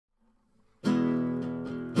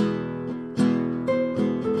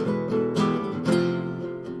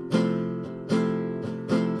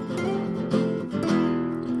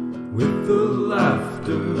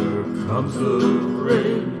comes a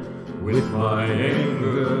rain. With my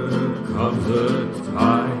anger comes a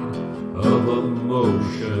tide of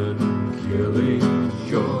emotion, killing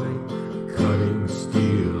joy, cutting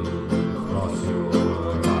steel across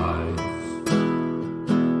your eyes.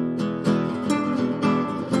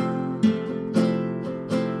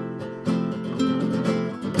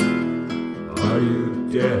 Are you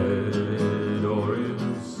dead or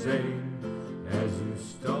insane?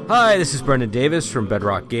 Hi, this is Brendan Davis from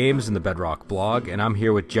Bedrock Games and the Bedrock blog, and I'm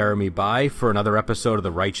here with Jeremy Bai for another episode of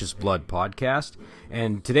the Righteous Blood podcast.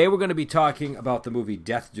 And today we're going to be talking about the movie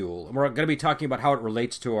Death Duel, and we're going to be talking about how it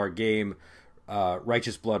relates to our game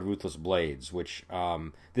Righteous Blood, Ruthless Blades, which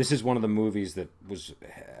this is one of the movies that was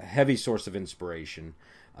a heavy source of inspiration.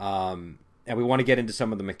 And we want to get into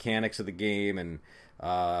some of the mechanics of the game, and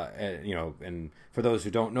for those who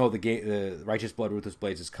don't know, the Righteous Blood Ruthless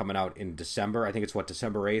Blades is coming out in December. I think it's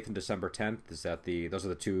December 8th and December 10th. Those are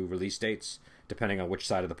the two release dates, depending on which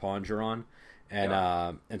side of the pond you're on.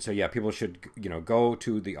 And so people should go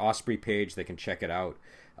to the Osprey page. They can check it out.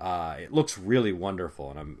 It looks really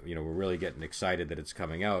wonderful, and we're really getting excited that it's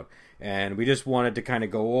coming out. And we just wanted to kind of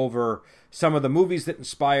go over some of the movies that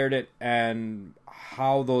inspired it and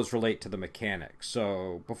how those relate to the mechanics.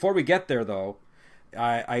 So before we get there, though,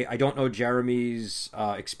 I don't know Jeremy's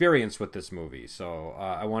experience with this movie, so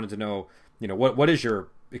I wanted to know, what is your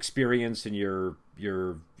experience and your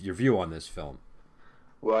view on this film?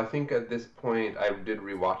 Well, I think at this point I did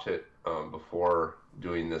rewatch it before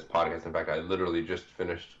doing this podcast. In fact, I literally just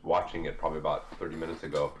finished watching it probably about 30 minutes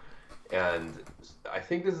ago, and I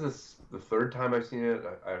think this is the third time I've seen it.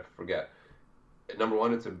 I forget. Number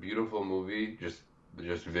one, it's a beautiful movie, just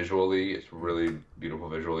visually. It's really beautiful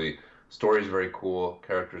visually. Story's very cool.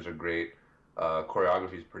 Characters are great.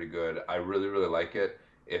 Choreography is pretty good. I really, really like it.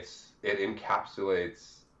 It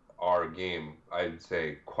encapsulates our game, I'd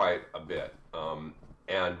say, quite a bit.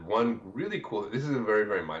 And one really cool, this is a very,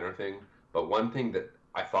 very minor thing, but one thing that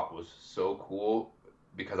I thought was so cool,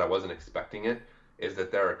 because I wasn't expecting it, is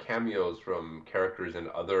that there are cameos from characters in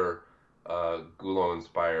other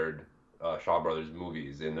Gulo-inspired Shaw Brothers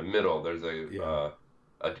movies. In the middle, there's a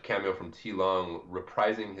cameo from T. Lung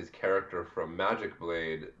reprising his character from Magic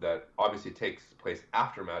Blade that obviously takes place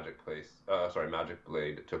after Magic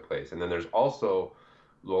Blade took place. And then there's also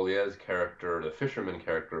Lolier's character, the fisherman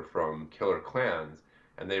character from Killer Klans,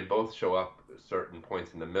 and they both show up at certain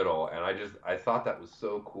points in the middle. And I thought that was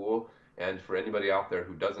so cool. And for anybody out there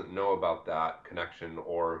who doesn't know about that connection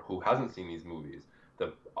or who hasn't seen these movies,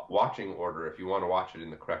 the watching order, if you want to watch it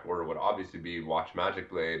in the correct order, would obviously be watch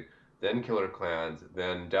Magic Blade, then Killer Klans,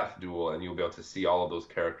 then Death Duel, and you'll be able to see all of those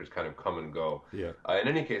characters kind of come and go. Yeah. In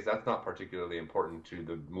any case, that's not particularly important to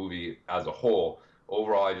the movie as a whole.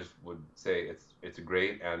 Overall, I just would say it's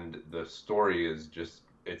great, and the story is just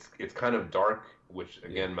it's kind of dark, which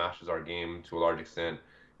again matches our game to a large extent,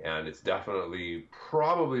 and it's definitely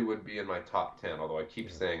probably would be in my top 10. Although I keep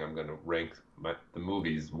saying I'm going to rank the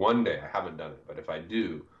movies one day. I haven't done it, but if I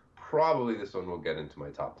do, probably this one will get into my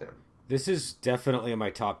top 10. This is definitely in my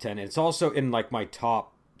top 10. It's also in my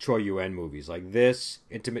top Chor Yuen movies, like this,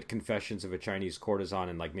 Intimate Confessions of a Chinese Courtesan,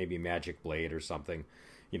 and maybe Magic Blade or something.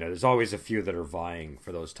 There's always a few that are vying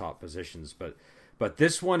for those top positions, but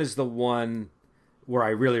this one is the one where I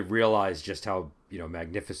really realized just how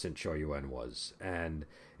magnificent Chor Yuen was, and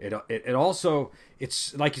it also,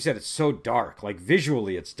 it's like you said, it's so dark. Like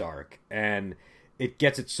visually, it's dark, and it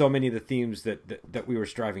gets at so many of the themes that we were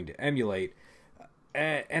striving to emulate.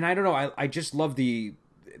 And I don't know, I just love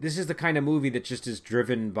this is the kind of movie that just is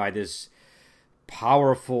driven by this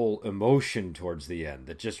powerful emotion towards the end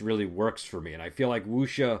that just really works for me. And I feel like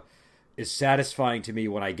wuxia is satisfying to me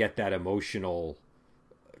when I get that emotional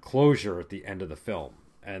closure at the end of the film.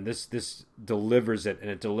 And this delivers it, and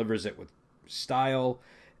it delivers it with style.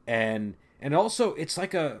 And also it's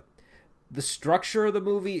like the structure of the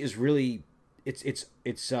movie is really, it's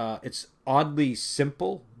oddly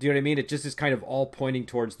simple. Do you know what I mean? It just is kind of all pointing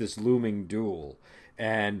towards this looming duel,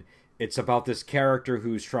 and it's about this character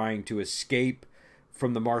who's trying to escape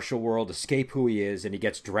from the martial world, escape who he is, and he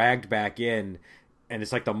gets dragged back in. And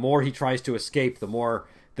it's like the more he tries to escape, the more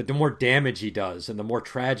damage he does, and the more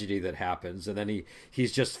tragedy that happens. And then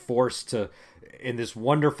he's just forced to, in this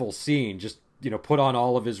wonderful scene, just put on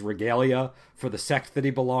all of his regalia for the sect that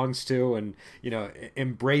he belongs to, and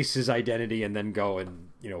embrace his identity, and then go and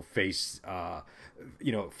face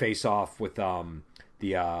off with the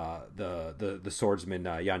swordsman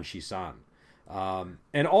Yan Shi-san.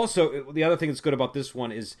 And also the other thing that's good about this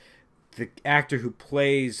one is the actor who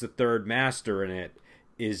plays the third master in it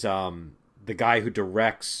is the guy who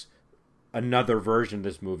directs another version of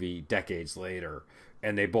this movie decades later,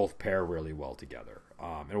 and they both pair really well together.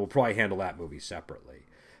 And we'll probably handle that movie separately.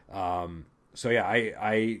 So yeah,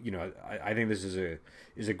 I think this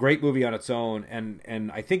is a great movie on its own,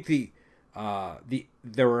 and I think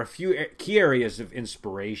there were a few key areas of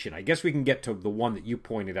inspiration. I guess we can get to the one that you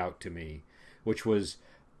pointed out to me, which was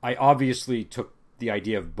I obviously took the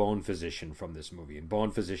idea of Bone Physician from this movie, and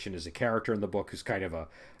Bone Physician is a character in the book who's kind of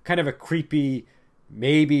a creepy,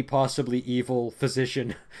 maybe possibly evil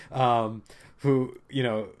physician, who who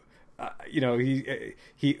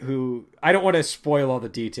I don't want to spoil all the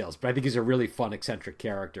details, but I think he's a really fun, eccentric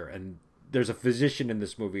character. And there's a physician in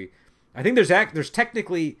this movie. I think there's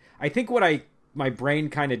technically, I think what my brain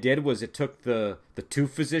kind of did was it took the two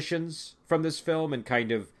physicians from this film and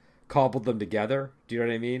kind of cobbled them together. Do you know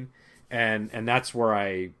what I mean? And that's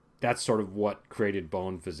that's sort of what created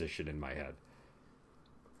Bone Physician in my head.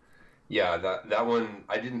 Yeah, that one,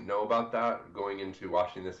 I didn't know about that going into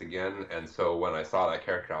watching this again, and so when I saw that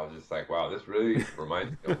character, I was just like, wow, this really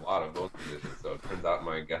reminds me a lot of Bone Physician, so it turns out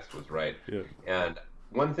my guess was right. Yeah. And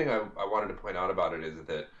one thing I wanted to point out about it is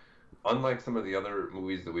that unlike some of the other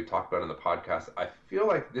movies that we talked about in the podcast, I feel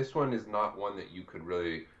like this one is not one that you could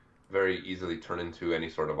really very easily turn into any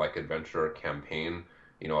sort of like adventure or campaign.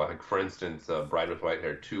 You know, like for instance, Bride with White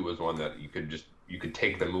Hair 2 was one that you could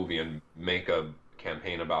take the movie and make a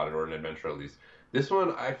campaign about it, or an adventure at least. This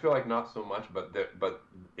one, I feel like not so much, but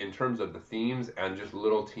in terms of the themes and just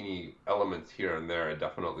little teeny elements here and there, it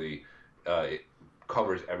definitely it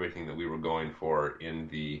covers everything that we were going for in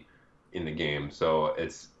the game. So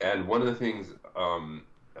and one of the things.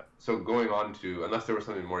 So going on to, unless there was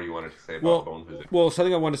something more you wanted to say about Bone Physician. Well,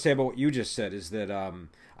 something I want to say about what you just said is that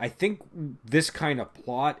I think this kind of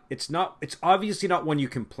plot, it's obviously not one you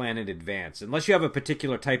can plan in advance, unless you have a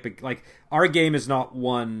particular type of, like, our game is not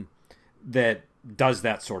one that does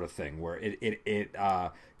that sort of thing, where it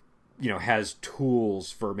has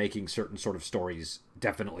tools for making certain sort of stories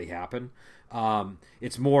definitely happen.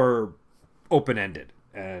 It's more open-ended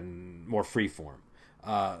and more freeform.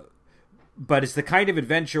 But it's the kind of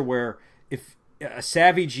adventure where if a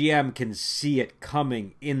savvy GM can see it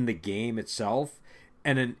coming in the game itself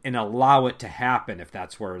and allow it to happen, if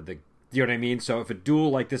that's where you know what I mean? So if a duel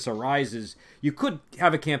like this arises, you could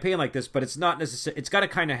have a campaign like this, but it's not necessary. It's got to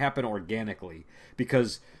kind of happen organically,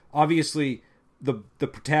 because obviously the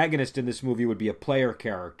protagonist in this movie would be a player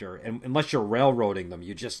character, and unless you're railroading them,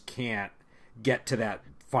 you just can't get to that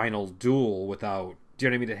final duel without. Do you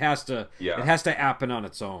know what I mean? It has to happen on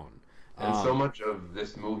its own. And so much of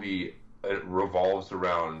this movie revolves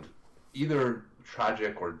around either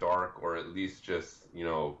tragic or dark, or at least just, I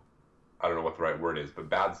don't know what the right word is,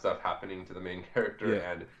 but bad stuff happening to the main character.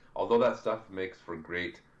 Yeah. And although that stuff makes for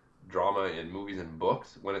great drama in movies and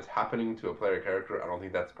books, when it's happening to a player character, I don't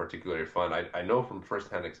think that's particularly fun. I know from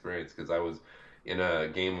firsthand experience, because I was in a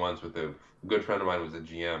game once with a good friend of mine who was a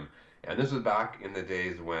GM. And this was back in the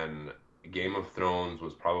days when Game of Thrones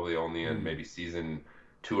was probably only in maybe season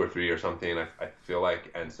 2 or 3 or something, I feel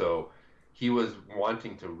like. And so he was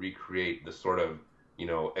wanting to recreate the sort of,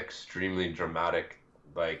 extremely dramatic,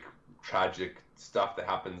 like, tragic stuff that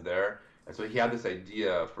happens there. And so he had this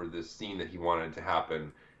idea for this scene that he wanted to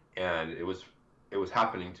happen, and it was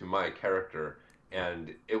happening to my character,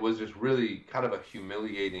 and it was just really kind of a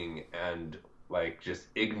humiliating and, like, just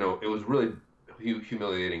it was really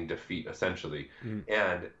humiliating defeat, essentially.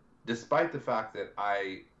 And despite the fact that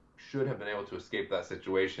I should have been able to escape that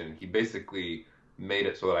situation, he basically made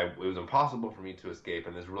it so that it was impossible for me to escape,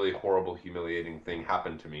 and this really horrible, humiliating thing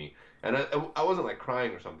happened to me. And I wasn't like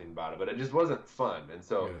crying or something about it, but it just wasn't fun. And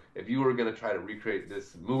so if you were going to try to recreate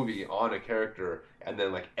this movie on a character, and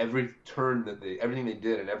then like every turn everything they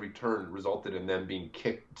did and every turn resulted in them being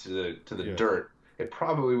kicked to the dirt, it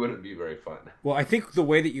probably wouldn't be very fun. Well, I think the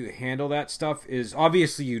way that you handle that stuff is,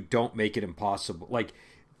 obviously you don't make it impossible. Like,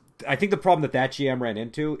 I think the problem that GM ran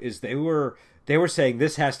into is they were saying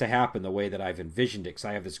this has to happen the way that I've envisioned it, because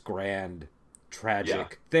I have this grand,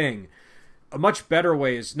 tragic thing. A much better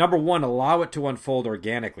way is, number one, allow it to unfold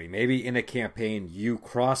organically. Maybe in a campaign you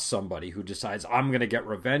cross somebody who decides, I'm going to get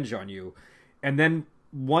revenge on you. And then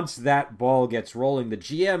once that ball gets rolling, the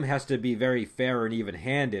GM has to be very fair and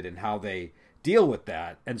even-handed in how they deal with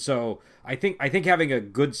that. And so I think having a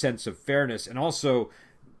good sense of fairness, and also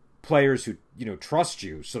players who trust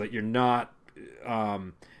you, so that you're not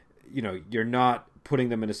you're not putting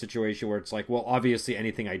them in a situation where it's like, well, obviously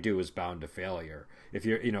anything I do is bound to failure. If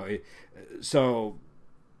you're so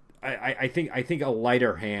I think a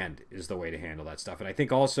lighter hand is the way to handle that stuff. And I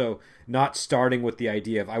think also not starting with the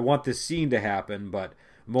idea of I want this scene to happen, but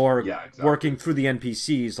more working through the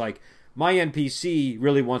NPCs. Like, my NPC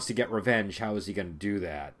really wants to get revenge. How is he going to do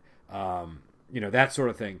that? that sort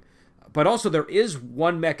of thing. But also there is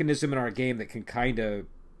one mechanism in our game that can kind of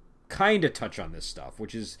touch on this stuff,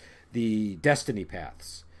 which is the destiny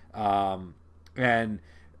paths. And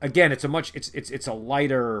again, it's a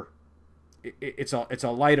lighter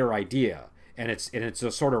idea, and it's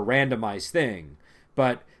a sort of randomized thing.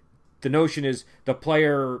 But the notion is the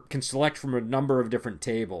player can select from a number of different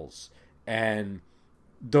tables, and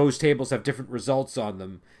those tables have different results on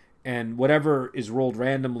them, and whatever is rolled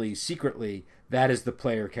randomly secretly, that is the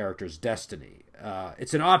player character's destiny.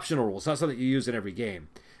 It's an optional rule. It's not something you use in every game,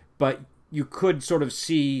 but you could sort of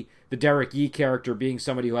see the Derek Yee character being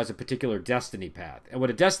somebody who has a particular destiny path. And what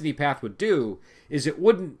a destiny path would do is it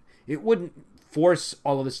wouldn't force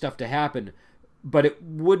all of this stuff to happen, but it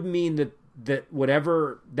would mean that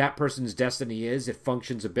whatever that person's destiny is, it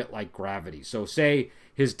functions a bit like gravity. So say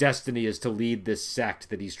his destiny is to lead this sect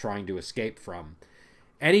that he's trying to escape from.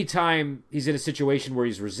 Anytime he's in a situation where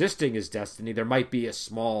he's resisting his destiny, there might be a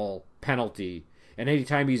small penalty. And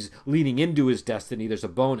anytime he's leaning into his destiny, there's a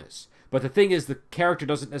bonus. But the thing is, the character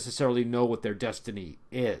doesn't necessarily know what their destiny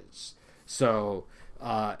is. So,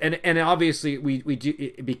 and obviously, we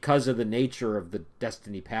do, because of the nature of the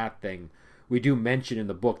destiny path thing, we do mention in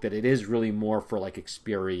the book that it is really more for like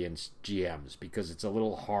experienced GMs, because it's a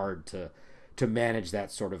little hard to manage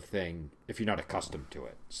that sort of thing if you're not accustomed to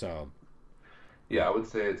it. So, yeah, I would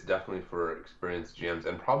say it's definitely for experienced GMs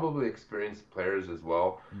and probably experienced players as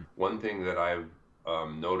well. One thing that I've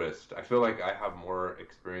noticed, I feel like I have more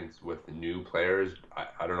experience with new players.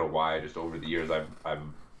 I don't know why, just over the years I've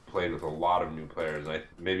played with a lot of new players.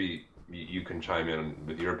 Maybe you can chime in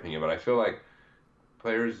with your opinion, but I feel like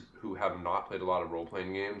players who have not played a lot of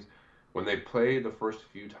role-playing games, when they play the first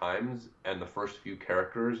few times and the first few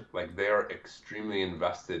characters, like they are extremely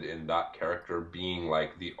invested in that character being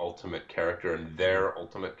like the ultimate character and their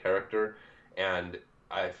ultimate character. And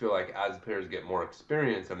I feel like as players get more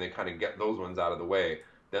experience and they kind of get those ones out of the way,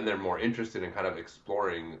 then they're more interested in kind of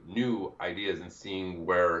exploring new ideas and seeing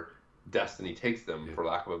where destiny takes them, for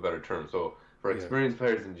lack of a better term. So for experienced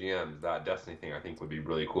players and GMs, that destiny thing I think would be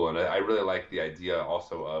really cool. And I really like the idea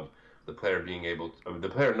also of the player being able to, the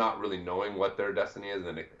player not really knowing what their destiny is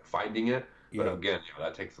and finding it. But again,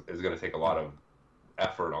 that is going to take a lot of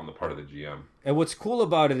effort on the part of the GM. And what's cool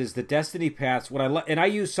about it is the destiny paths. And I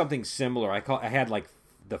use something similar. I had like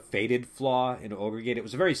the fated flaw in Ogregate. It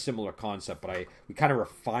was a very similar concept, but we kind of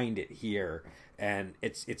refined it here, and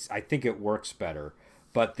it's I think it works better.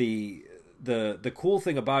 But the cool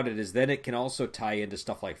thing about it is then it can also tie into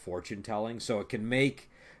stuff like fortune telling, so it can make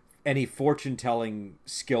any fortune telling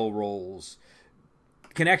skill rolls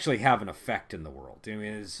can actually have an effect in the world. I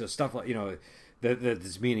mean, it's stuff like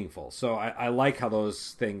that's meaningful. So I like how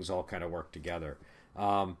those things all kind of work together.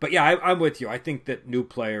 But yeah, I'm with you. I think that new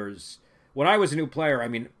players. When I was a new player, I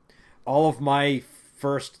mean, all of my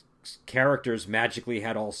first characters magically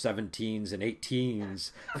had all 17s and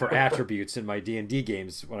 18s for attributes in my D&D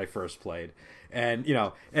games when I first played. And,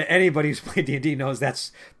 anybody who's played D&D knows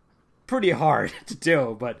that's pretty hard to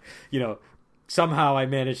do. But, somehow I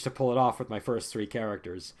managed to pull it off with my first 3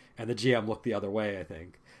 characters. And the GM looked the other way, I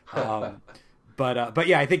think. But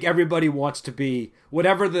yeah, I think everybody wants to be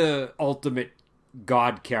whatever the ultimate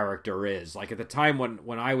god character is. Like at the time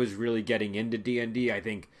when I was really getting into D&D, I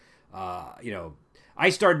think I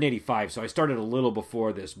started in 85, so I started a little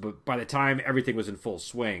before this, but by the time everything was in full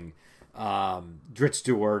swing, Dritz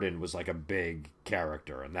Duerden was like a big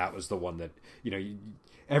character, and that was the one that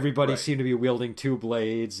everybody seemed to be wielding 2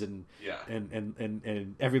 blades, and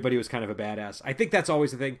everybody was kind of a badass. I think that's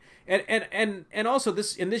always the thing, and also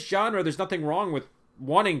in this genre, there's nothing wrong with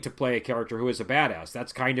wanting to play a character who is a badass.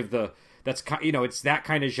 That's kind of it's that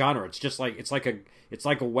kind of genre. It's just like it's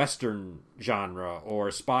like a Western genre or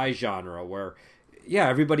a spy genre where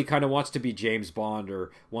everybody kind of wants to be James Bond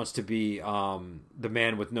or wants to be the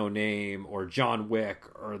Man with No Name or John Wick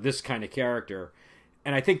or this kind of character,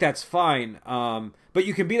 and I think that's fine. But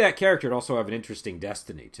you can be that character and also have an interesting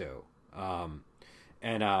destiny too.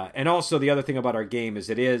 And also the other thing about our game is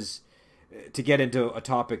it is, to get into a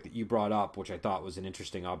topic that you brought up, which I thought was an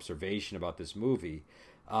interesting observation about this movie.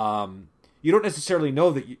 You don't necessarily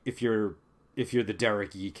know that if you're the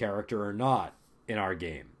Derek Yee character or not in our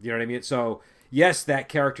game. You know what I mean? So yes, that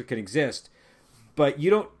character can exist, but you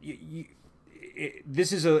don't.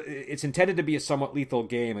 It's intended to be a somewhat lethal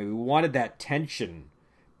game, and we wanted that tension.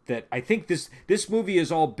 That I think this movie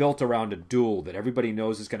is all built around a duel that everybody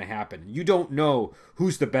knows is going to happen. You don't know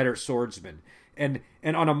who's the better swordsman. And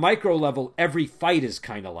on a micro level, every fight is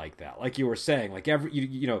kind of like that. Like you were saying, like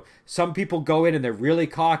some people go in and they're really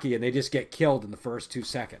cocky and they just get killed in the first 2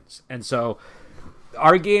 seconds. And so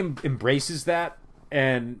our game embraces that,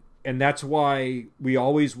 and and that's why we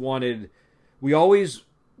always kind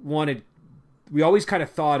of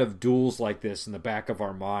thought of duels like this in the back of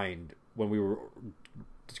our mind when we were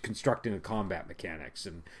constructing the combat mechanics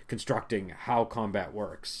and constructing how combat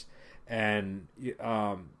works. And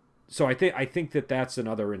so I think that that's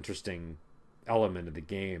another interesting element of the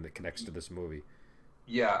game that connects to this movie.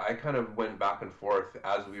 Yeah, I kind of went back and forth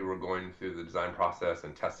as we were going through the design process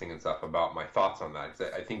and testing and stuff about my thoughts on that.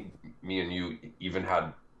 'Cause I think me and you even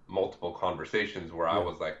had multiple conversations where I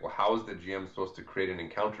was like, well, how is the GM supposed to create an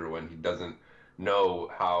encounter when he doesn't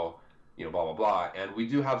know how, blah, blah, blah. And we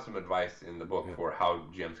do have some advice in the book for how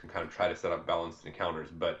GMs can kind of try to set up balanced encounters.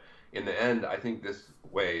 But in the end, I think this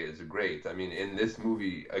way is great. I mean, in this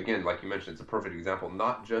movie, again, like you mentioned, it's a perfect example,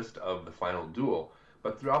 not just of the final duel,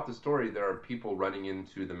 but throughout the story, there are people running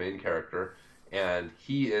into the main character, and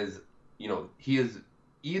he is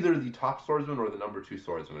either the top swordsman or the number 2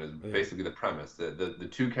 swordsman is basically the premise. The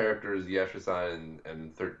two characters, Yeshisan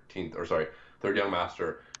and Third Young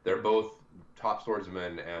Master, they're both top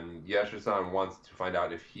swordsmen, and Yeshisan wants to find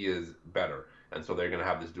out if he is better, and so they're going to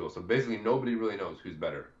have this duel. So basically, nobody really knows who's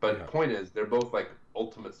better. But the point is, they're both like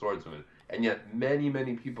ultimate swordsmen, and yet many,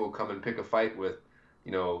 many people come and pick a fight with,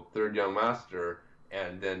 Third Young Master,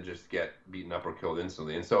 and then just get beaten up or killed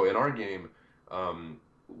instantly. And so in our game,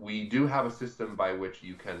 we do have a system by which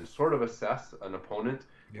you can sort of assess an opponent.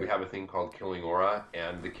 We have a thing called Killing Aura,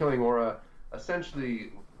 and the Killing Aura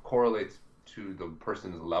essentially correlates to the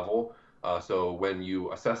person's level. So when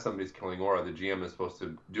you assess somebody's Killing Aura, the GM is supposed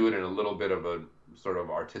to do it in a little bit of a sort of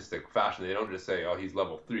artistic fashion. They don't just say, "Oh, he's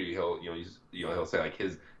level 3." He'll say like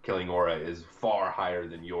his Killing Aura is far higher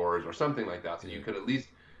than yours or something like that. So you could at least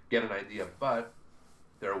get an idea. But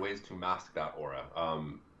there are ways to mask that aura.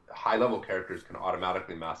 High-level characters can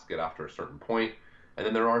automatically mask it after a certain point, and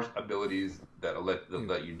then there are abilities that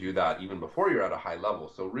let you do that even before you're at a high level.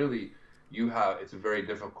 So really, it's very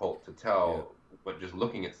difficult to tell, but just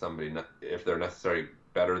looking at somebody, if they're necessarily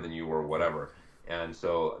better than you or whatever. And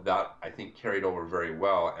so that, I think, carried over very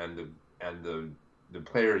well, and the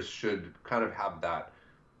players should kind of have that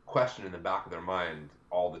question in the back of their mind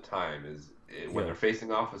all the time, when they're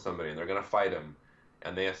facing off with somebody and they're going to fight them,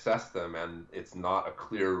 and they assess them, and it's not a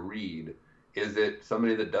clear read. Is it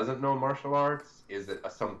somebody that doesn't know martial arts? Is it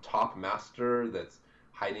some top master that's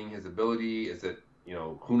hiding his ability? Is it,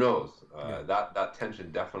 who knows? That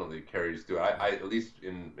tension definitely carries through. I at least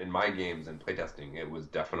in my games and playtesting, it was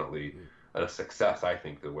definitely a success, I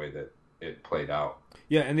think, the way that it played out.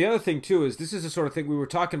 Yeah, and the other thing, too, is this is the sort of thing we were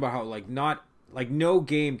talking about, how, no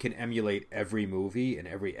game can emulate every movie and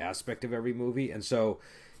every aspect of every movie, and so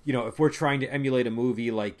if we're trying to emulate a movie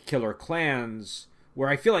like Killer Klans, where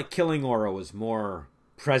I feel like Killing Aura was more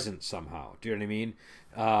present somehow. Do you know what I mean?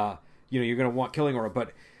 You're going to want Killing Aura,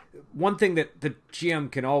 but one thing that the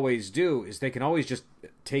GM can always do is they can always just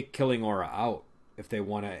take Killing Aura out if they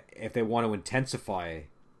want to intensify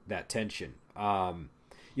that tension.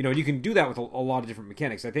 You can do that with a lot of different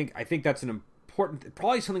mechanics. I think that's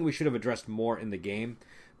probably something we should have addressed more in the game.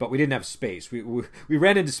 But we didn't have space. We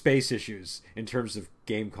ran into space issues in terms of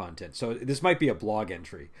game content. So this might be a blog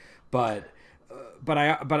entry, but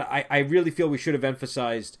I really feel we should have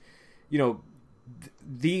emphasized,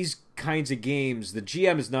 these kinds of games. The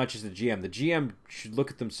GM is not just the GM. The GM should look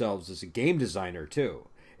at themselves as a game designer too,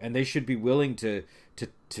 and they should be willing to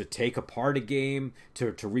take apart a game,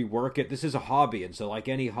 to rework it. This is a hobby, and so like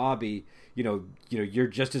any hobby, you're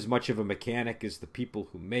just as much of a mechanic as the people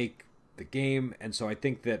who make the game. And so I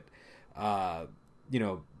think that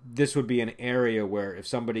this would be an area where if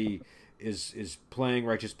somebody is playing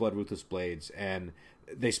Righteous Blood, Ruthless Blades, and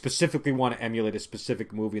they specifically want to emulate a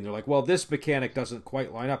specific movie, and they're like, well, this mechanic doesn't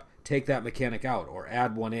quite line up, take that mechanic out or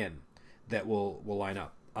add one in that will line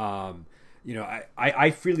up.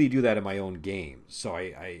 I freely do that in my own games, so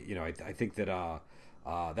I think that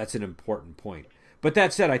that's an important point. But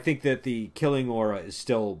that said, I think that the Killing Aura is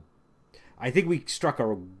still, I think we struck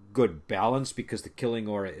a good balance because the Killing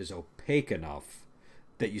Aura is opaque enough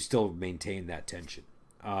that you still maintain that tension.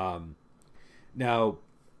 Now,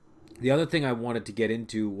 the other thing I wanted to get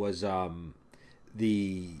into was the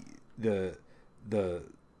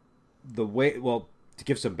way. Well, to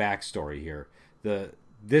give some backstory here,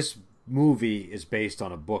 this movie is based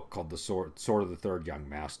on a book called The Sword of the Third Young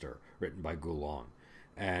Master, written by Gulong,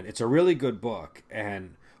 and it's a really good book.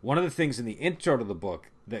 And one of the things in the intro to the book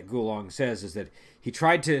that Gulong says is that he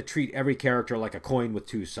tried to treat every character like a coin with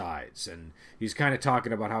two sides, and he's kind of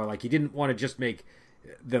talking about how he didn't want to just make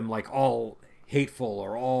them all hateful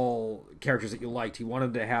or all characters that you liked. He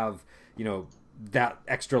wanted to have that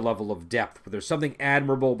extra level of depth, where there's something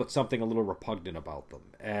admirable but something a little repugnant about them.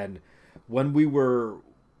 And when we were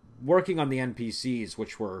working on the NPCs,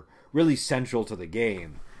 which were really central to the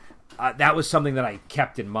game, that was something that I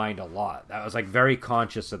kept in mind a lot. I was like very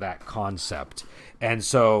conscious of that concept. And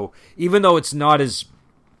so even though it's not as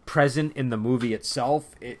present in the movie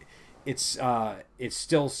itself, it's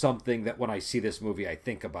still something that when I see this movie I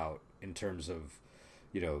think about in terms of,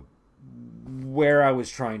 you know, where I was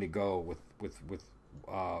trying to go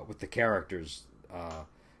with the characters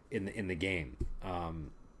in the game.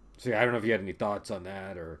 So yeah, I don't know if you had any thoughts on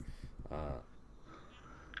that or.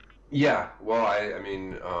 Yeah, well, I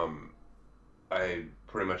mean, I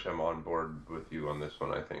pretty much am on board with you on this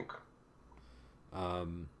one, I think.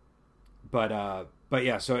 But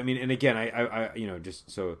yeah, so I mean, and again, I you know, just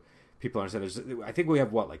so people understand, I think we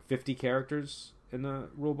have what, like 50 characters in the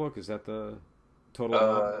rule book. Is that the total?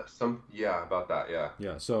 About that, yeah.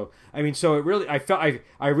 Yeah. So I mean, so it really,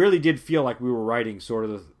 I really did feel like we were writing sort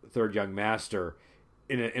of the third young master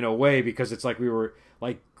in a way, because it's like we were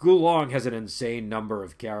like, Gulong has an insane number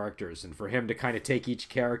of characters, and for him to kind of take each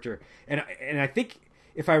character, and I think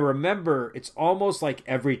if I remember, it's almost like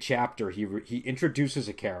every chapter he introduces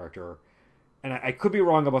a character, and I could be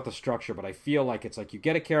wrong about the structure, but I feel like it's like you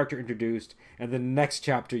get a character introduced, and the next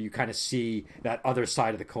chapter you kind of see that other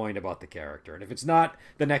side of the coin about the character, and if it's not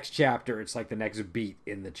the next chapter, it's like the next beat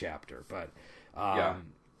in the chapter. But yeah,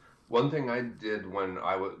 one thing I did when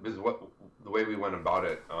I was, because the way we went about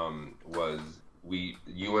it was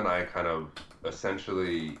you and I kind of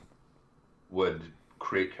essentially would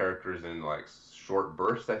create characters in like short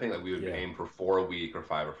bursts. I think like we would aim for 4 a week or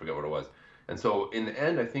 5, I forget what it was. And so in the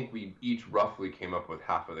end, I think we each roughly came up with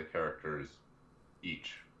half of the characters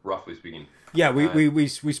each, roughly speaking. Yeah, we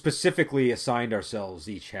specifically assigned ourselves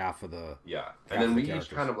each half of the and then we each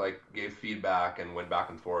kind of like gave feedback and went back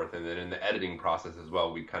and forth, and then in the editing process as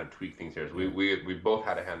well, we kind of tweaked things here. So we both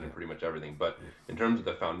had a hand in pretty much everything. But in terms of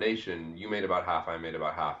the foundation, you made about half, I made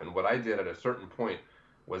about half. And what I did at a certain point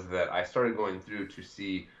was that I started going through to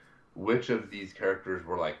see which of these characters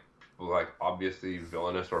were like obviously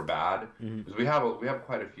villainous or bad, because we have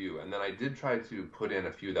quite a few. And then I did try to put in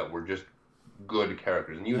a few that were just good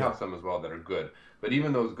characters, and you have some as well that are good, but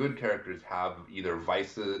even those good characters have either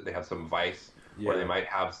vices, they have some vice, or they might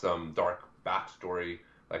have some dark backstory.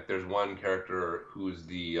 Like there's one character who's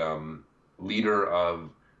the leader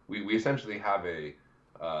of, we essentially have a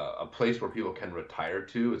place where people can retire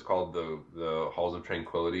to. It's called the Halls of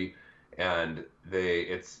Tranquility, and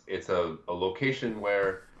it's a location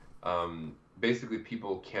where basically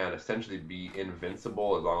people can essentially be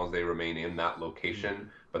invincible as long as they remain in that location,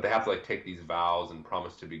 but they have to like take these vows and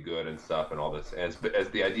promise to be good and stuff and all this. And as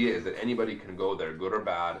the idea is that anybody can go there, good or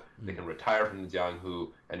bad. They can retire from the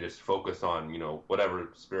Jianghu and just focus on, you know, whatever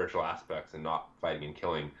spiritual aspects and not fighting and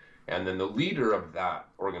killing. And then the leader of that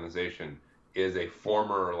organization is a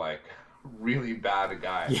former like really bad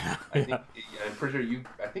guy. Yeah. I'm pretty sure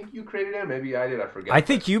I think you created him. Maybe I did. I forget. I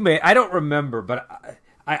think you may. I don't remember, but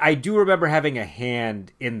I do remember having a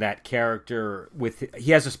hand in that character.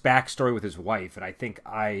 He has this backstory with his wife, and I think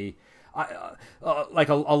I like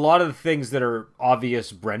a lot of the things that are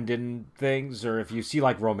obvious Brendan things, or if you see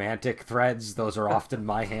like romantic threads, those are often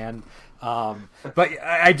my hand. But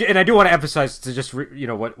I do want to emphasize to just you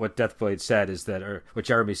know what Deathblade said is that, or what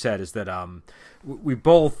Jeremy said is that we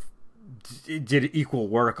both did equal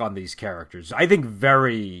work on these characters. I think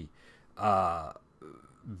very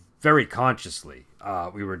consciously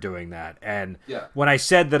we were doing that. And when I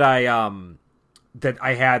said that I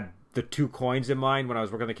had the 2 coins in mind when I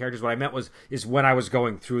was working on the characters, what I meant is when I was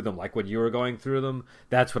going through them, like when you were going through them,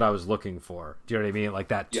 that's what I was looking for. Do you know what I mean? Like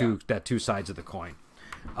that two sides of the coin.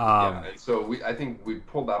 And so I think we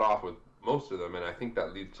pulled that off with most of them, and I think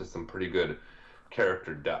that leads to some pretty good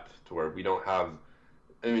character depth to where we don't have,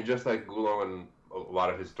 I mean, just like Gulong in a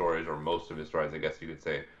lot of his stories, or most of his stories, I guess you could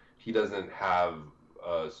say, he doesn't have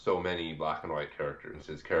so many black and white characters.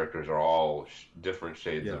 His characters are all different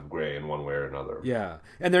shades of gray in one way or another. Yeah,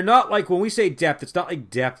 and they're not like, when we say depth, it's not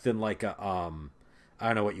like depth in like a I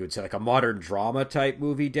don't know what you would say, like a modern drama type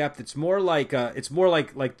movie depth. It's more like like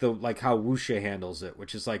how wuxia handles it,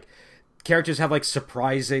 which is like characters have like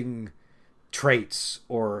surprising traits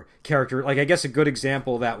or character. Like I guess a good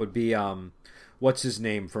example of that would be what's his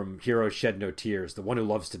name from Heroes Shed No Tears, the one who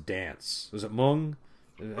loves to dance. Was it Mung?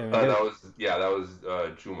 That was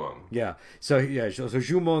Jumong. Yeah. So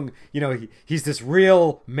Jumong, you know, he's this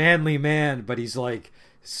real manly man, but he's like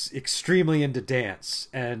extremely into dance,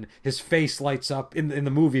 and his face lights up in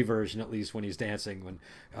the movie version, at least when he's dancing, when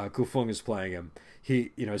Kufeng is playing him.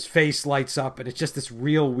 He, you know, his face lights up, and it's just this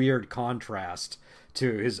real weird contrast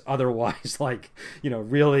to his otherwise like, you know,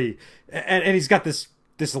 really, and he's got this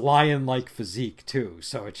lion-like physique too.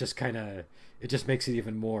 So it's just kind of, it just makes it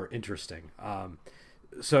even more interesting.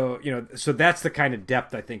 So so that's the kind of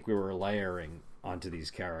depth I think we were layering onto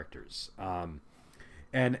these characters.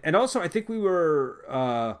 And also I think we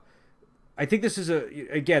were I think this is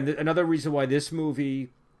again another reason why this movie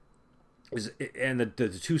is, and the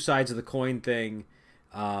two sides of the coin thing,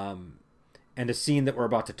 and a scene that we're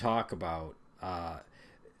about to talk about,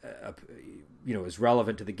 is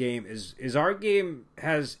relevant to the game. Is our game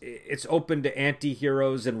it's open to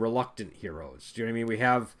anti-heroes and reluctant heroes. Do you know what I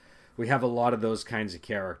mean? We have a lot of those kinds of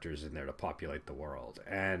characters in there to populate the world.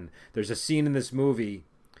 And there's a scene in this movie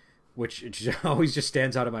which always just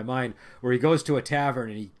stands out in my mind, where he goes to a tavern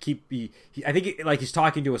and I think he's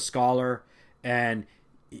talking to a scholar, and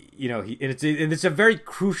it's a very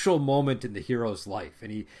crucial moment in the hero's life,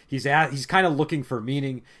 and he's kind of looking for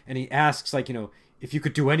meaning, and he asks, like, if you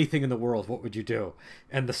could do anything in the world, what would you do?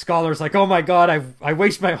 And the scholar's like, oh my God, I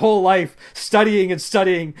waste my whole life studying, and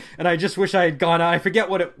I just wish I had gone out. I forget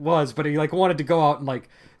what it was, but he wanted to go out and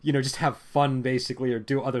just have fun, basically, or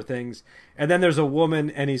do other things. And then there's a woman,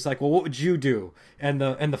 and he's like, well, what would you do? And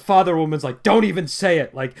the father woman's like, don't even say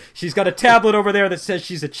it. Like, she's got a tablet over there that says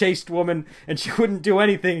she's a chaste woman, and she wouldn't do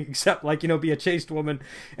anything except, be a chaste woman.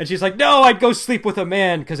 And she's like, no, I'd go sleep with a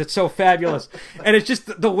man because it's so fabulous. And it's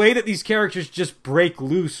just the way that these characters just break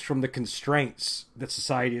loose from the constraints that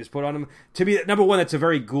society has put on them. To me, number one, that's a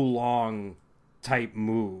very Gulong type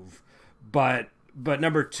move. But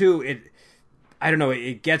number two, I don't know,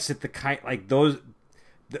 it gets at the kind,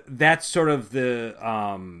 that's sort of the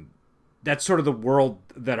world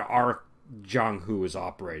that our Jiang-Hu is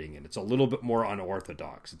operating in. It's a little bit more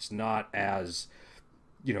unorthodox. It's not as,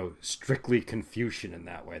 strictly Confucian in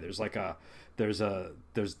that way. There's there's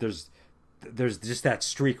just that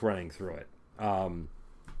streak running through it. And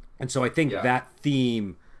so I think that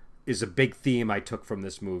theme is a big theme I took from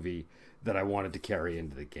this movie that I wanted to carry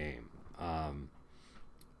into the game.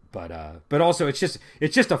 But also it's just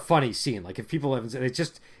a funny scene. Like, if people haven't seen it,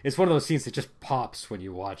 it's one of those scenes that just pops when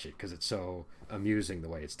you watch it because it's so amusing the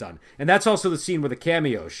way it's done. And that's also the scene where the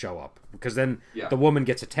cameos show up, because then the woman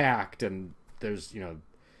gets attacked, and there's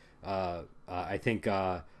I think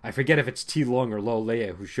I forget if it's T Lung or Lo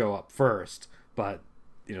Leia who show up first, but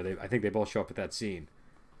I think they both show up at that scene.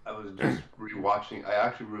 I was just rewatching. I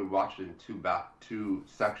actually rewatched it in two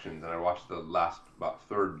sections, and I watched the last about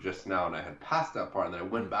third just now, and I had passed that part, and then I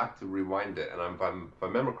went back to rewind it. And if I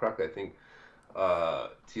remember correctly, I think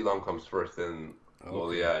T Long comes first, then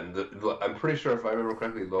Lolia, and I'm pretty sure if I remember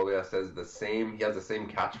correctly, Lolia says the same. He has the same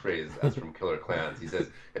catchphrase as from Killer Clans. He says,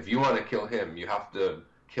 "If you want to kill him, you have to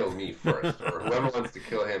kill me first, or whoever wants to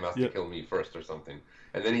kill him has to kill me first, or something."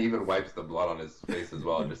 And then he even wipes the blood on his face as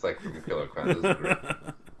well, just like from Killer Clans. This is great.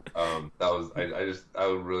 I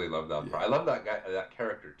would really love that part. I love that guy, that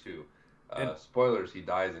character too. Spoilers, he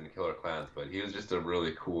dies in Killer Clans, but he was just a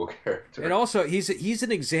really cool character. And also, he's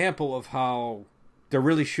an example of how there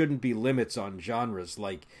really shouldn't be limits on genres.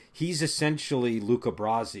 Like, he's essentially Luca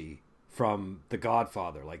Brasi from The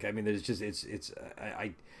Godfather. Like, I mean, there's just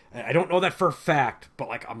I don't know that for a fact, but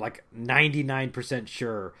I'm 99%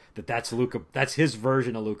 sure that's his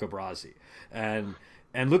version of Luca Brasi.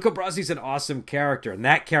 And Luca Brasi's an awesome character, and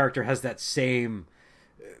that character has that same,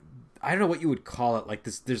 I don't know what you would call it, like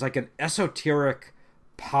this. There's like an esoteric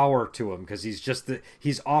power to him, because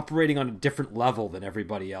he's operating on a different level than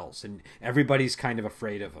everybody else, and everybody's kind of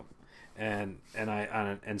afraid of him. And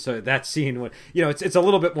so that scene, when it's a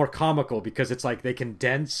little bit more comical, because it's like they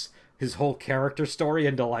condense his whole character story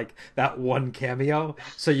into that one cameo,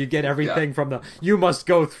 so you get everything from you must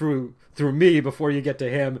go through me before you get to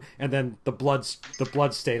him, and then the blood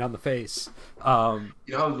stain on the face. I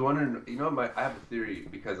was wondering. I have a theory,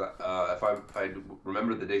 because if I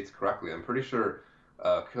remember the dates correctly, I'm pretty sure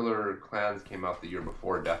Killer Clans came out the year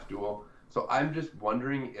before Death Duel. So I'm just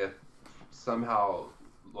wondering if somehow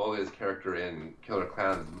Lolia's character in Killer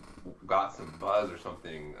Clans got some buzz or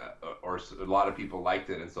something, or a lot of people liked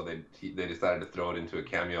it, and so they decided to throw it into a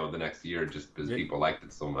cameo the next year just because people liked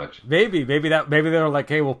it so much. Maybe they were like,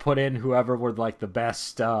 hey, we'll put in whoever were the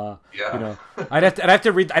best. I'd have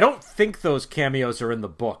to read. I don't think those cameos are in the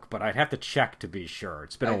book, but I'd have to check to be sure.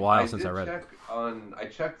 It's been a while since I read it. I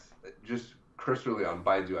checked just cursorily on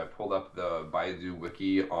Baidu. I pulled up the Baidu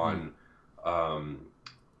wiki on.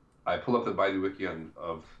 I pulled up the Baidu wiki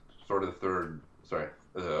of Sword of the Third. Sorry.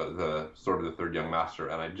 The Sword of the Third Young Master,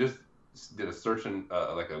 and I just did a search in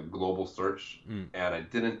a global search, and I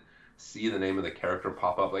didn't see the name of the character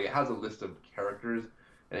pop up. It has a list of characters,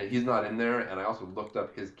 and he's not in there. And I also looked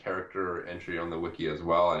up his character entry on the wiki as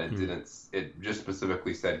well, and it didn't. It just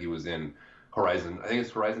specifically said he was in Horizon. I think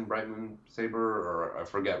it's Horizon Bright Moon Saber, or I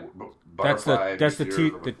forget. That's the Butterfly that's the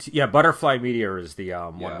Meteor. yeah, Butterfly Meteor is the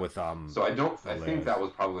one Yeah. with So I don't. I think Liz. that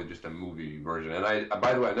was probably just a movie version. And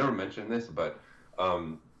by the way, I never mentioned this, but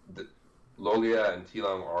um, the, Lolia and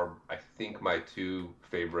Tilang are, I think, my two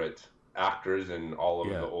favorite actors in all of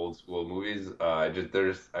Yeah. the old school movies. I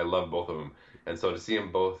love both of them, and so to see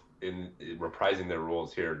them both in reprising their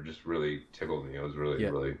roles here just really tickled me. It was really, Yeah.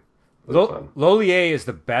 really, really fun. Lolier is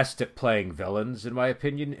the best at playing villains, in my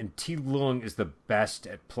opinion, and T. Lung is the best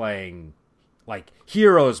at playing like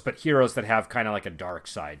heroes, but heroes that have kind of like a dark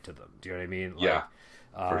side to them. Do you know what I mean? Like, Yeah,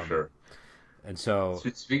 for sure. And so,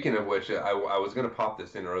 Speaking of which, I was going to pop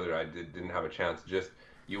this in earlier. I didn't have a chance. Just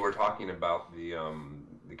you were talking about the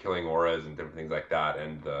killing auras and different things like that,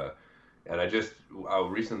 and I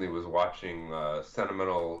recently was watching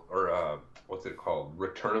Sentimental or what's it called?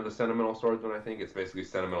 Return of the Sentimental Swordsman. I think it's basically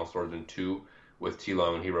Sentimental Swordsman 2 with T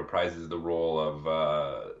Lung. He reprises the role of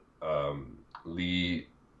Li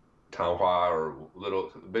Tanhua, or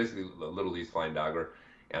basically Little Lee's Flying Dagger.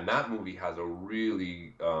 And that movie has a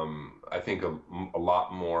really, I think, a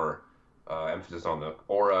lot more emphasis on the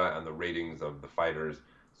aura and the ratings of the fighters.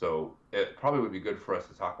 So it probably would be good for us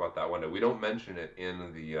to talk about that one day. We don't mention it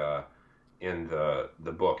in the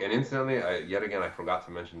book. And incidentally, yet again, I forgot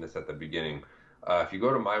to mention this at the beginning. If you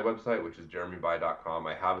go to my website, which is jeremybai.com,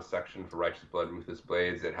 I have a section for Righteous Blood, Ruthless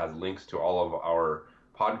Blades. It has links to all of our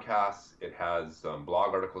podcasts. It has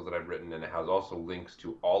blog articles that I've written, and it has also links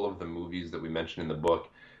to all of the movies that we mentioned in the book,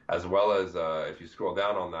 as well as if you scroll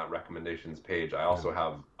down on that recommendations page, I also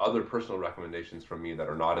have other personal recommendations from me that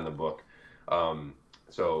are not in the book.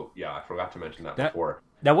 So yeah, I forgot to mention that before.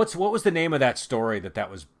 Now, what was the name of that story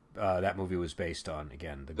that movie was based on?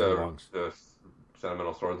 Again, the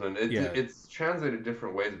Sentimental Swordsman. It's translated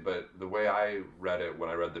different ways, but the way I read it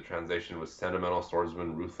when I read the translation was Sentimental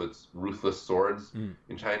Swordsman, Ruthless Swords.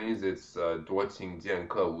 In Chinese, it's duoqing jian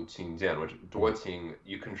ke wuqing jian, which duoqing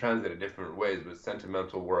you can translate it different ways, but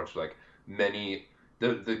sentimental works like many.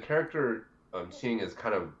 The character Qing is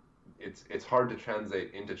kind of it's hard to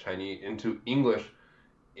translate into English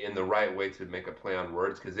in the right way to make a play on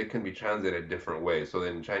words, because it can be translated different ways. So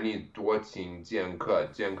in Chinese, duoqing jian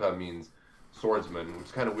ke means swordsman, which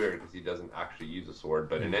is kind of weird because he doesn't actually use a sword.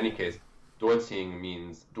 But in any case, duoqing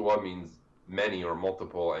means many or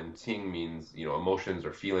multiple, and qing means emotions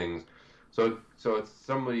or feelings. So it's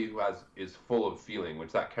somebody who is full of feeling,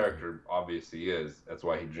 which that character obviously is. That's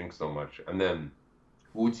why he drinks so much. And then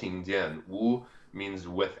wu qing jian, wu means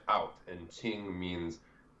without, and qing means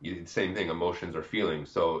same thing, emotions or feelings.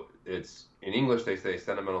 So it's in English they say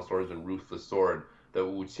sentimental swords and ruthless sword. The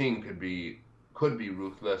wu qing could be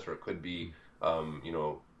ruthless, or it could be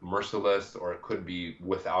merciless, or it could be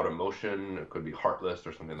without emotion, it could be heartless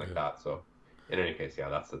or something like that. So in any case, yeah,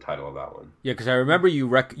 that's the title of that one. Yeah, because I remember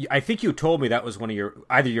I think you told me that was one of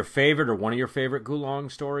either your favorite or one of your favorite Gulong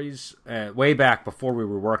stories way back before we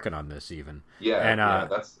were working on this even. Yeah,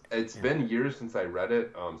 and it's been years since I read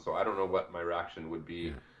it, so I don't know what my reaction would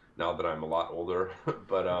be now that I'm a lot older,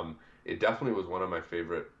 but it definitely was one of my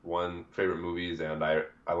favorite movies, and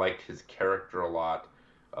I liked his character a lot.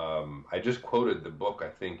 I just quoted the book, I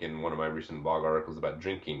think, in one of my recent blog articles about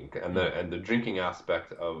drinking, and the drinking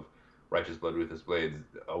aspect of Righteous Blood, Ruthless Blades.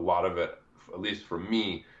 A lot of it, at least for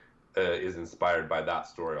me, is inspired by that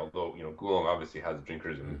story. Although Gulong obviously has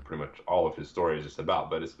drinkers in pretty much all of his stories, just about,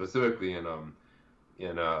 but it's specifically in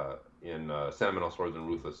Sentimental Swords and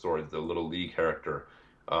Ruthless Swords, the Little Lee character.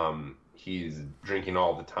 He's drinking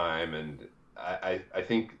all the time, and I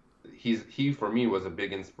think he for me was a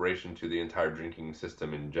big inspiration to the entire drinking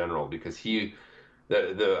system in general, because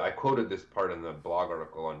I quoted this part in the blog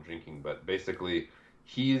article on drinking, but basically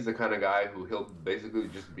he's the kind of guy who he'll basically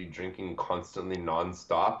just be drinking constantly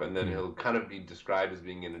nonstop, and then he'll kind of be described as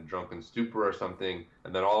being in a drunken stupor or something,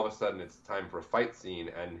 and then all of a sudden it's time for a fight scene,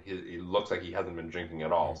 and he looks like he hasn't been drinking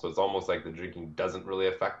at all. So it's almost like the drinking doesn't really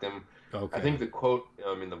affect him. Okay. I think the quote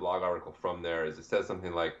in the blog article from there is, it says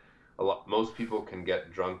something like, most people can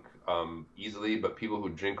get drunk easily, but people who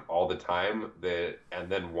drink all the time and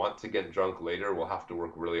then want to get drunk later will have to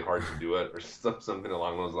work really hard to do it, or something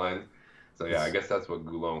along those lines. So yeah, I guess that's what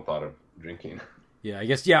Gulong thought of drinking. Yeah, I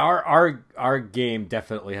guess our game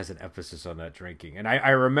definitely has an emphasis on that drinking, and I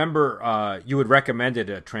remember you had recommended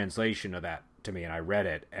a translation of that to me, and I read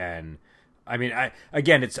it, and I mean, I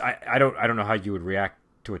don't know how you would react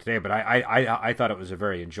to it today, but I thought it was a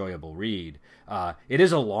very enjoyable read. It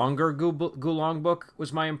is a longer Gulong book,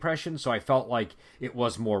 was my impression, so I felt like it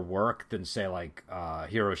was more work than, say, like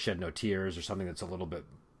Heroes Shed No Tears, or something that's a little bit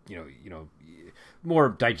more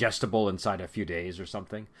digestible inside a few days or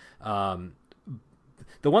something.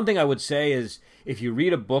 the one thing I would say is if you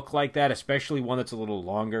read a book like that, especially one that's a little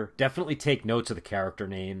longer, definitely take notes of the character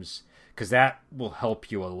names, because that will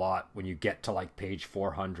help you a lot when you get to like page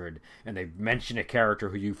 400 and they mention a character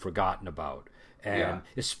who you've forgotten about. And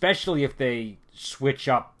especially if they switch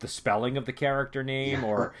up the spelling of the character name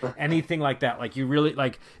or anything like that, like you really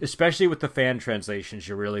like, especially with the fan translations,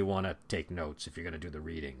 you really want to take notes if you're going to do the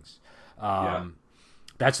readings.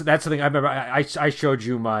 That's the thing. I remember I showed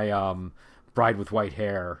you my Bride with White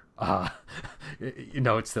Hair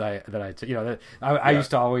notes I used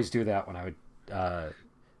to always do that when I would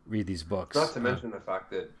read these books. Not to mention the fact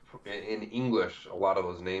that in English, a lot of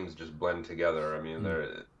those names just blend together. I mean,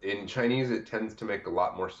 in Chinese, it tends to make a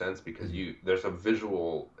lot more sense because there's a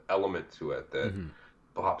visual element to it that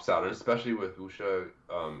pops out, and especially with wuxia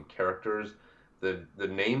characters, the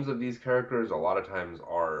names of these characters a lot of times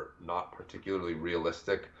are not particularly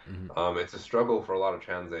realistic. It's a struggle for a lot of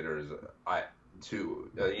translators.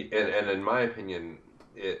 And in my opinion,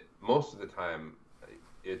 most of the time,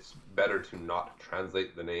 it's better to not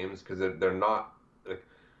translate the names because they're not.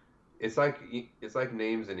 It's like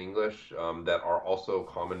names in English that are also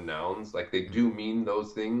common nouns. Like they do mean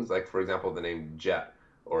those things. Like for example, the name Jet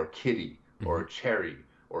or Kitty or Cherry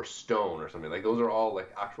or Stone or something. Like those are all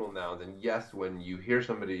like actual nouns. And yes, when you hear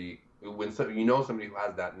somebody, you know somebody who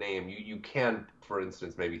has that name, you can, for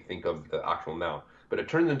instance, maybe think of the actual noun, but it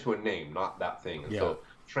turns into a name, not that thing. And so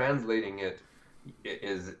translating it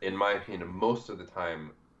is, in my opinion, most of the time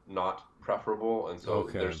not preferable. And so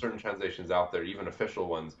there's certain translations out there, even official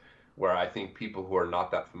ones, where I think people who are not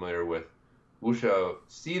that familiar with wuxia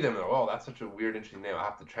see them and oh, that's such a weird, interesting name. I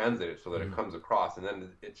have to translate it so that it comes across, and then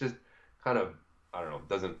it just kind of, I don't know,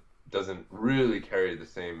 doesn't really carry the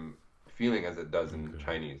same feeling as it does in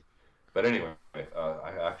Chinese. But anyway,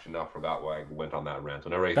 I actually now forgot why I went on that rant.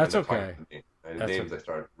 Whenever I names, I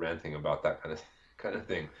start ranting about that kind of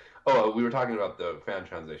thing. Oh, we were talking about the fan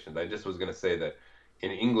translations. I just was going to say that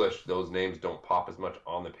in English, those names don't pop as much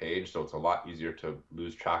on the page, so it's a lot easier to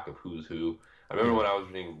lose track of who's who. I remember when I was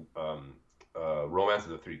reading Romance of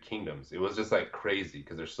the Three Kingdoms, it was just like crazy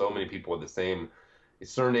because there's so many people with the same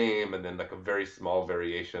surname and then like a very small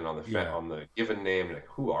variation on the given name. Like,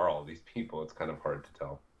 who are all these people? It's kind of hard to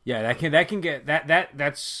tell. Yeah, that can get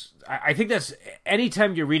that's I think that's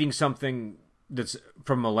anytime you're reading something that's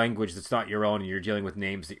from a language that's not your own and you're dealing with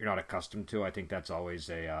names that you're not accustomed to, I think that's always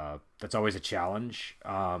a challenge.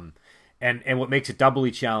 And what makes it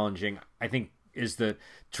doubly challenging, I think, is the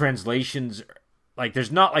translations. Like,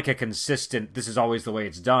 there's not like a consistent, this is always the way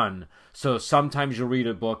it's done. So sometimes you'll read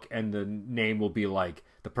a book and the name will be like,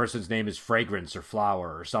 the person's name is Fragrance or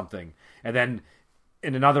Flower or something. And then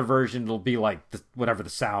in another version, it'll be like whatever the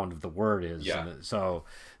sound of the word is. Yeah.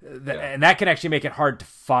 And that can actually make it hard to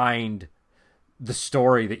find the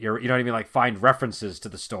story that you know what I mean? Like find references to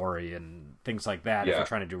the story and things like that if you're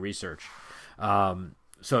trying to do research.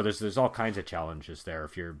 So there's all kinds of challenges there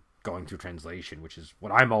if you're going through translation, which is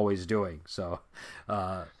what I'm always doing. So,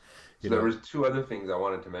 there was two other things I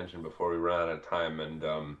wanted to mention before we run out of time.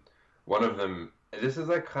 And one of them, this is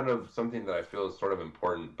like kind of something that I feel is sort of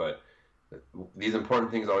important, but these important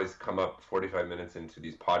things always come up 45 minutes into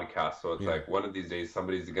these podcasts. So it's like one of these days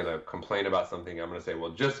somebody's going to complain about something. I'm going to say,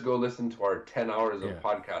 well, just go listen to our 10 hours of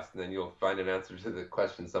podcast and then you'll find an answer to the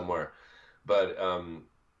question somewhere. But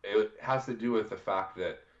it has to do with the fact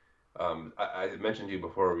that I mentioned to you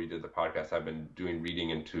before we did the podcast, I've been doing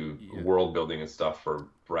reading into world building and stuff for a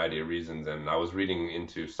variety of reasons. And I was reading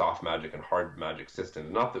into soft magic and hard magic systems.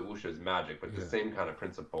 Not that wuxia is magic, but the same kind of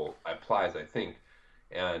principle applies, I think.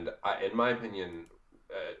 And in my opinion,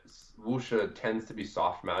 wuxia tends to be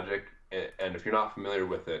soft magic. And if you're not familiar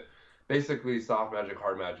with it, basically soft magic,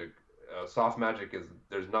 hard magic, soft magic is,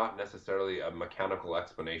 there's not necessarily a mechanical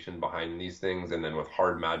explanation behind these things. And then with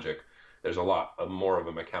hard magic, there's a lot more of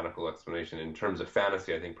a mechanical explanation. In terms of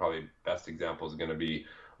fantasy, I think probably best example is going to be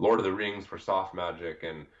Lord of the Rings for soft magic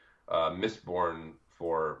and Mistborn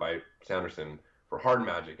by Sanderson for hard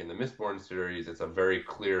magic. In the Mistborn series, it's a very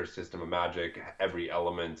clear system of magic. Every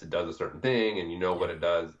element does a certain thing, and you know what it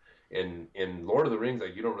does. In Lord of the Rings,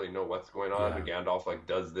 like you don't really know what's going on. But Gandalf like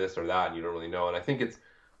does this or that, and you don't really know. And I think it's,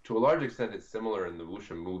 to a large extent, it's similar in the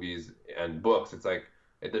wuxia movies and books. It's like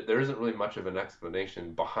there isn't really much of an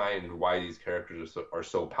explanation behind why these characters are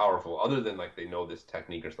so powerful, other than like they know this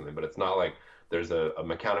technique or something. But it's not like there's a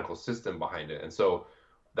mechanical system behind it, and so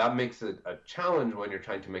that makes it a challenge when you're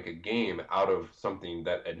trying to make a game out of something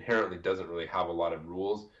that inherently doesn't really have a lot of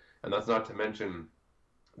rules. And that's not to mention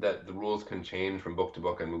that the rules can change from book to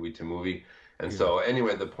book and movie to movie. And so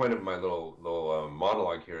anyway, the point of my little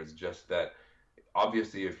monologue here is just that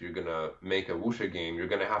obviously if you're going to make a wuxia game, you're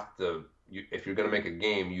going to have to if you're going to make a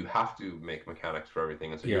game, you have to make mechanics for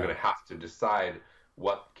everything, and so Yeah. you're going to have to decide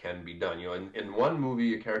what can be done. In one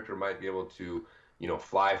movie, a character might be able to,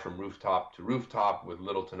 fly from rooftop to rooftop with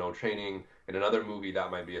little to no training. In another movie,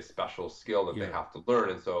 that might be a special skill that they have to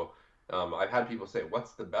learn. And so I've had people say,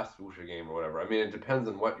 what's the best wuxia game or whatever? I mean, it depends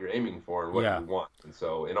on what you're aiming for and what you want. And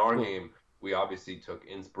so in our game, we obviously took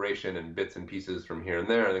inspiration and bits and pieces from here and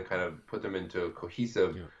there, and then kind of put them into a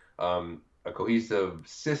cohesive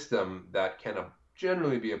system that can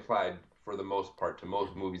generally be applied for the most part to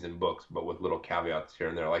most movies and books, but with little caveats here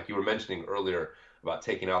and there. Like you were mentioning earlier about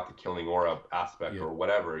taking out the killing aura aspect or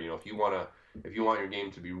whatever. If you want your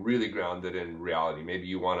game to be really grounded in reality, maybe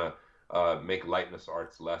you want to make lightness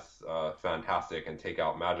arts less fantastic and take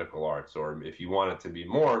out magical arts, or if you want it to be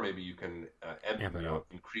more, maybe you can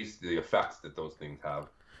increase the effects that those things have.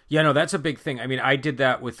 Yeah, no, that's a big thing. I mean, I did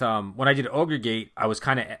that with when I did Ogre Gate. I was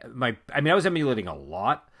kind of I was emulating a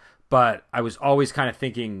lot, but I was always kind of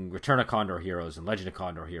thinking Return of Condor Heroes and Legend of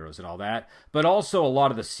Condor Heroes and all that, but also a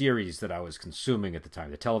lot of the series that I was consuming at the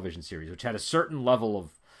time, the television series, which had a certain level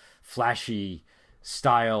of flashy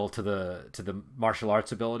style to the martial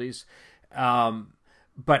arts abilities.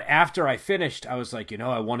 But after I finished, I was like,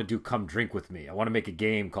 I want to do Come Drink With Me. I want to make a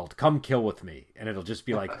game called Come Kill With Me. And it'll just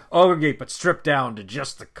be like Ogre Gate, but stripped down to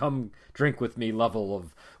just the Come Drink With Me level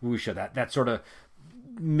of wuxia. That sort of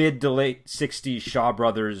mid to late 60s Shaw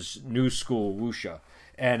Brothers new school wuxia.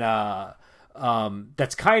 And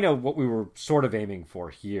that's kind of what we were sort of aiming for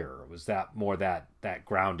here, was that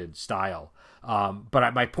grounded style.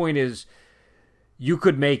 But my point is, you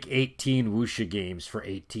could make 18 wuxia games for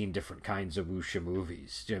 18 different kinds of wuxia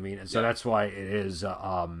movies. Do you know what I mean? And so that's why it is,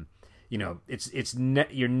 you're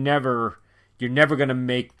never going to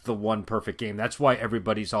make the one perfect game. That's why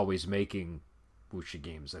everybody's always making wuxia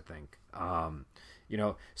games, I think.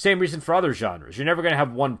 Same reason for other genres. You're never going to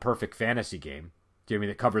have one perfect fantasy game. Do you know what I mean?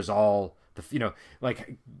 That covers all the,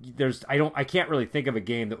 I can't really think of a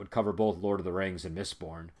game that would cover both Lord of the Rings and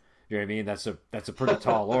Mistborn. Do you know what I mean? That's a pretty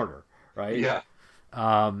tall order, right? Yeah.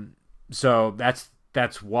 So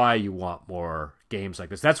that's why you want more games like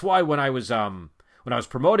this. That's why when I was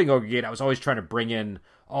promoting Ogre Gate, I was always trying to bring in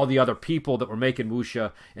all the other people that were making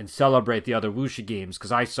wuxia and celebrate the other wuxia games,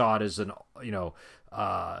 because I saw it as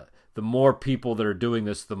the more people that are doing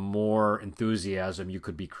this, the more enthusiasm you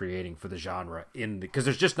could be creating for the genre. Because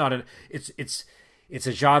there's just not it's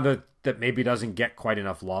a genre that maybe doesn't get quite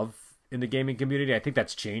enough love in the gaming community. I think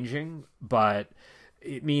that's changing, but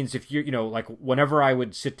it means if you're, like whenever I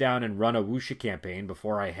would sit down and run a wuxia campaign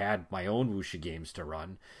before I had my own wuxia games to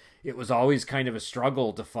run, it was always kind of a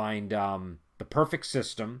struggle to find the perfect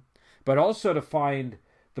system, but also to find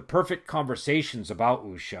the perfect conversations about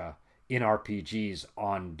wuxia in RPGs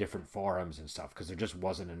on different forums and stuff, because there just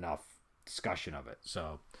wasn't enough discussion of it.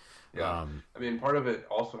 So, yeah, I mean, part of it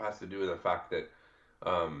also has to do with the fact that,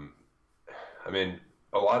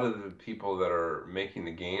 a lot of the people that are making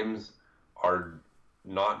the games are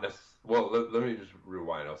not necessarily. Well, let me just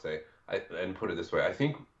rewind. I'll say and put it this way. I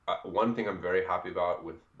think one thing I'm very happy about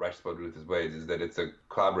with Ruthless Blades is that it's a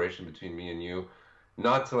collaboration between me and you.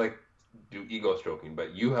 Not to do ego stroking,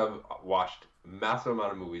 but you have watched massive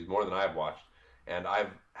amount of movies, more than I've watched, and I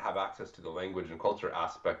have access to the language and culture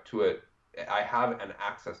aspect to it. I have an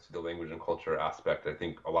access to the language and culture aspect I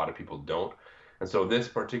think a lot of people don't. And so this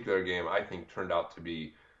particular game, I think, turned out to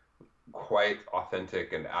be quite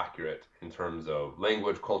authentic and accurate in terms of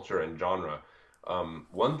language, culture, and genre.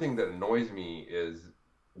 One thing that annoys me is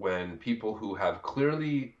when people who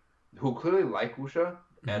clearly like wuxia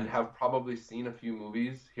and have probably seen a few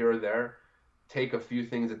movies here or there take a few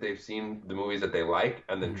things that they've seen, the movies that they like,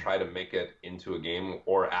 and then try to make it into a game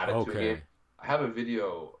or add it to a game. I have a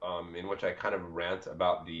video in which I kind of rant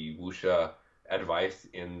about the wuxia advice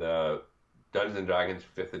in the Dungeons and Dragons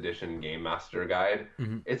 5th edition Game Master Guide.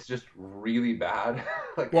 It's just really bad.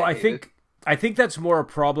 I think that's more a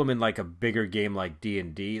problem in a bigger game like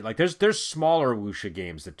D&D. There's smaller wuxia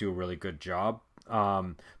games that do a really good job.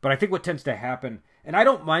 But I think what tends to happen, and I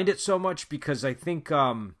don't mind it so much, because I think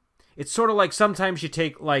it's sort of like sometimes you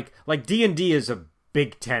take like D&D is a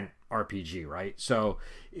big tent RPG, right? So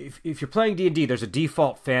if you're playing D&D, there's a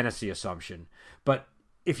default fantasy assumption. But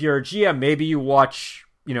if you're a GM, maybe you watch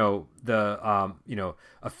A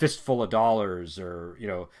Fistful of Dollars, or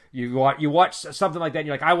you watch something like that, and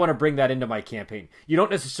you're like, I want to bring that into my campaign. You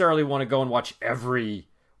don't necessarily want to go and watch every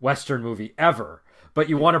Western movie ever, but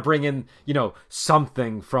you want to bring in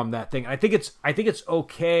something from that thing. I think it's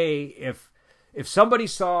okay if somebody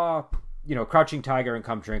saw Crouching Tiger and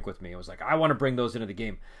Come Drink With Me and was like, I want to bring those into the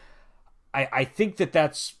game. I think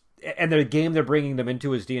that's and the game they're bringing them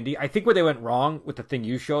into is D&D. I think where they went wrong with the thing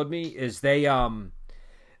you showed me is they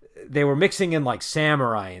were mixing in like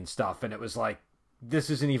samurai and stuff, and it was like,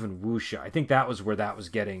 this isn't even wuxia. I think that was where that was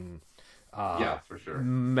getting for sure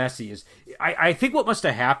messy. I think what must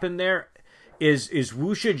have happened there is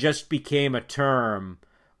wuxia just became a term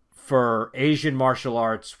for Asian martial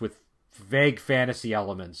arts with vague fantasy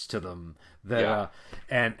elements to them that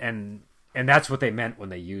and that's what they meant when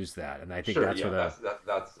they used that. And I think that's where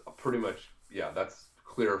that's pretty much that's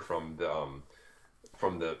clear from the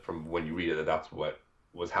from when you read it, that's what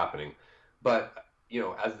was happening. But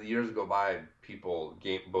as the years go by, both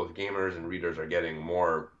gamers and readers are getting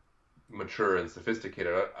more mature and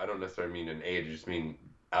sophisticated. I don't necessarily mean in age, I just mean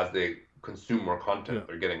as they consume more content,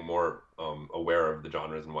 they're getting more aware of the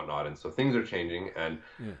genres and whatnot, and so things are changing. And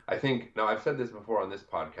I think, now I've said this before on this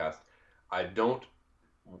podcast, I don't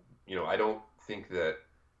think that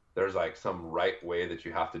there's like some right way that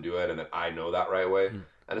you have to do it and that I know that right way.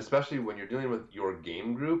 And especially when you're dealing with your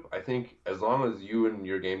game group, I think as long as you and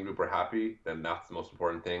your game group are happy, then that's the most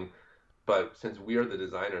important thing. But since we are the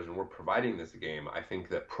designers and we're providing this game, I think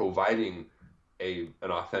that providing an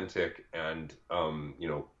authentic and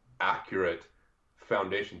accurate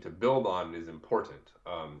foundation to build on is important.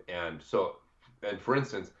 And for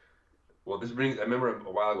instance, I remember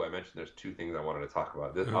a while ago I mentioned there's two things I wanted to talk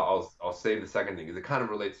about. I'll save the second thing because it kind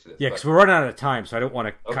of relates to this. Yeah, because we're running out of time, so I don't want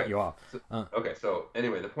to cut you off. So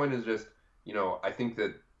anyway, the point is just, I think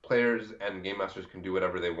that players and game masters can do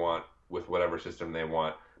whatever they want with whatever system they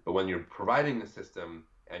want. But when you're providing the system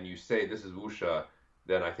and you say this is wuxia,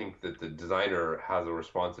 then I think that the designer has a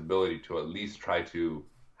responsibility to at least try to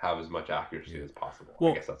have as much accuracy as possible.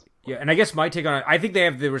 Well, I guess that's and I guess my take on it, I think they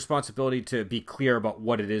have the responsibility to be clear about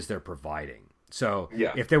what it is they're providing. So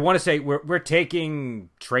if they want to say we're taking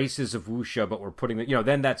traces of wuxia, but we're putting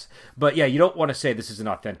then that's. But you don't want to say this is an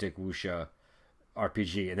authentic wuxia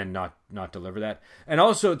RPG and then not deliver that. And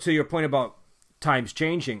also to your point about times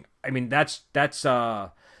changing, I mean that's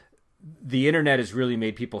the internet has really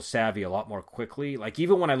made people savvy a lot more quickly. Like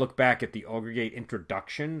even when I look back at the Ogre Gate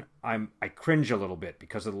introduction, I cringe a little bit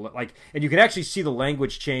because of and you can actually see the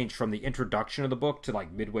language change from the introduction of the book to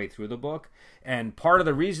like midway through the book. And part of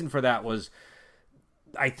the reason for that was,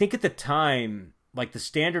 I think at the time, like the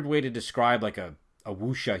standard way to describe like a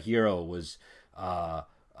wuxia hero was a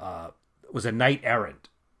knight errant.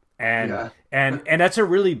 And that's a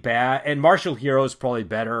really bad, and martial hero is probably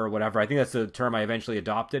better or whatever. I think that's the term I eventually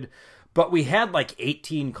adopted. But we had like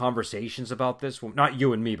 18 conversations about this. Well, not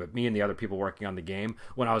you and me, but me and the other people working on the game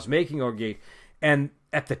when I was making Ogre Gate. And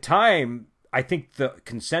at the time, I think the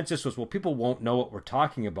consensus was, well, people won't know what we're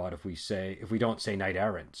talking about if we don't say knight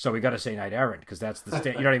errant. So we got to say knight errant because that's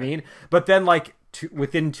the you know what I mean? But then like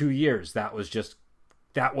within 2 years, that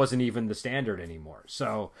wasn't even the standard anymore.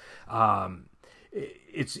 So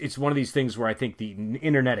it's one of these things where I think the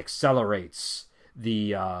internet accelerates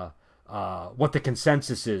the what the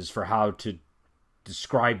consensus is for how to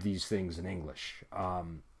describe these things in English.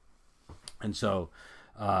 It's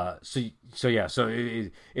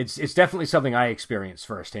definitely something I experienced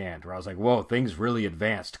firsthand where I was like, whoa, things really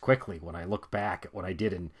advanced quickly when I look back at what I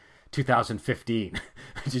did in 2015,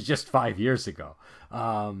 which is just 5 years ago.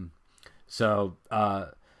 So I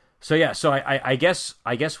guess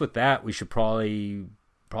with that we should probably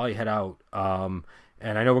head out.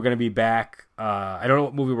 And I know we're going to be back. I don't know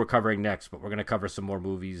what movie we're covering next, but we're going to cover some more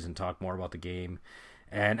movies and talk more about the game.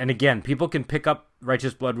 And again, people can pick up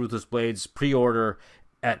Righteous Blood, Ruthless Blades pre-order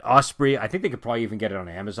at Osprey. I think they could probably even get it on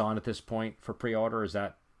Amazon at this point for pre-order.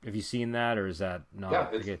 Have you seen that, or is that not? Yeah,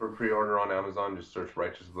 it's for pre-order on Amazon. Just search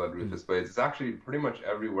Righteous Blood, Ruthless Blades. It's actually pretty much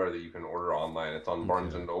everywhere that you can order online. It's on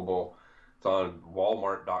Barnes & Noble. It's on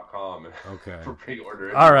Walmart.com for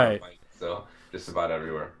pre-order. All right. So just about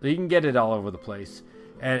everywhere. So you can get it all over the place.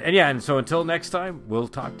 And so until next time, we'll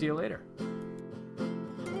talk to you later.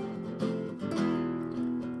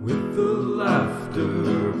 With the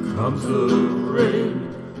laughter comes the rain.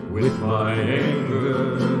 With my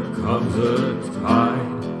anger comes a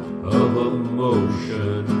tide of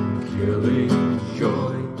emotion, killing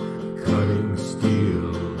joy, cutting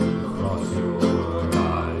steel across your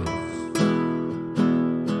eyes.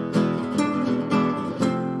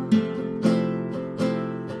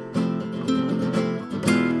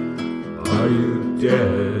 Are you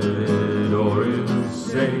dead or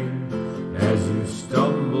insane as you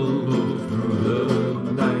stumble through the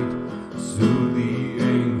night? Soothe the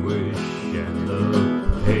anguish and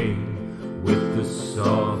the pain with the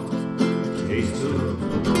soft taste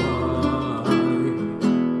of